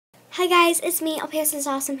Hi guys, it's me, LPS is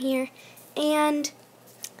Awesome here, and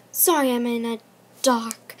sorry I'm in a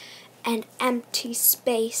dark and empty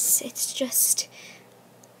space. It's just,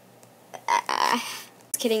 just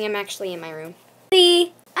kidding, I'm actually in my room.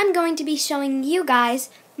 I'm going to be showing you guys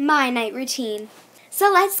my night routine.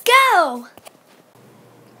 So let's go!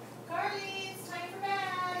 Carly, it's time for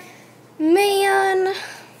bed. Man,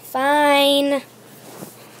 fine.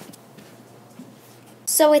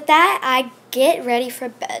 So with that, I get ready for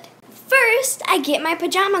bed. First, I get my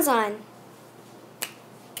pajamas on.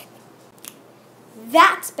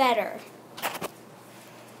 That's better.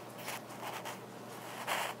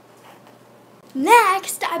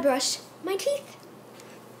 Next, I brush my teeth.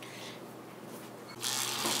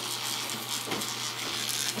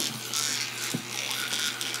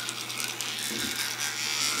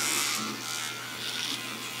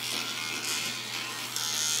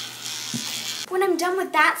 When I'm done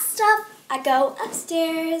with that stuff, I go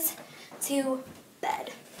upstairs to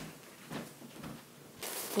bed.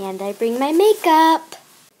 And I bring my makeup.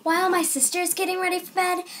 While my sister's getting ready for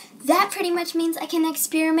bed, that pretty much means I can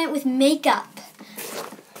experiment with makeup.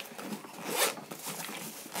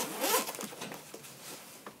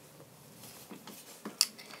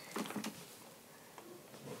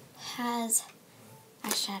 Has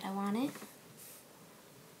eyeshadow on it.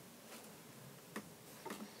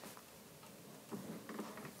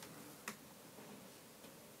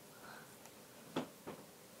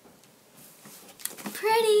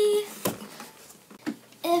 Pretty.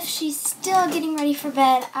 If she's still getting ready for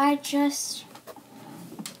bed, I just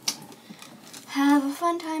have a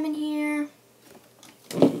fun time in here.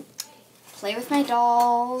 Play with my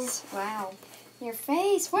dolls. Wow. Your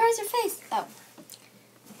face. Where's your face? Oh.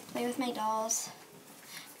 Play with my dolls.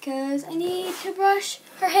 Because I need to brush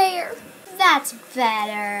her hair. That's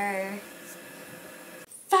better.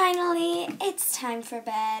 Finally, it's time for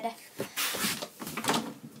bed.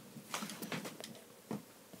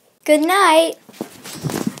 Good night.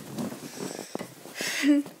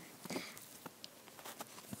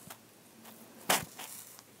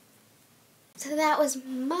 So that was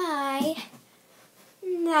my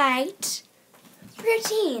night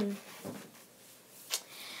routine.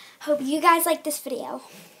 Hope you guys like this video.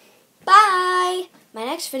 Bye! My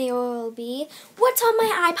next video will be what's on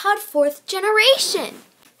my iPod 4th generation.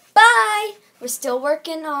 Bye! We're still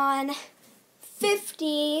working on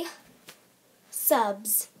 50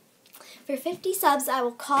 subs. For 50 subs, I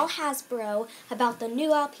will call Hasbro about the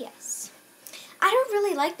new LPS. I don't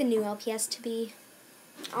really like the new LPS, to be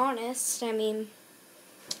honest. I mean,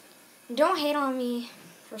 don't hate on me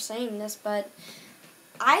for saying this, but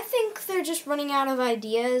I think they're just running out of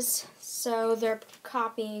ideas, so they're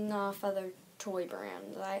copying off other toy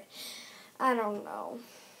brands. I don't know.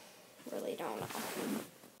 Really don't know.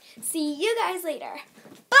 See you guys later.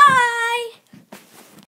 Bye!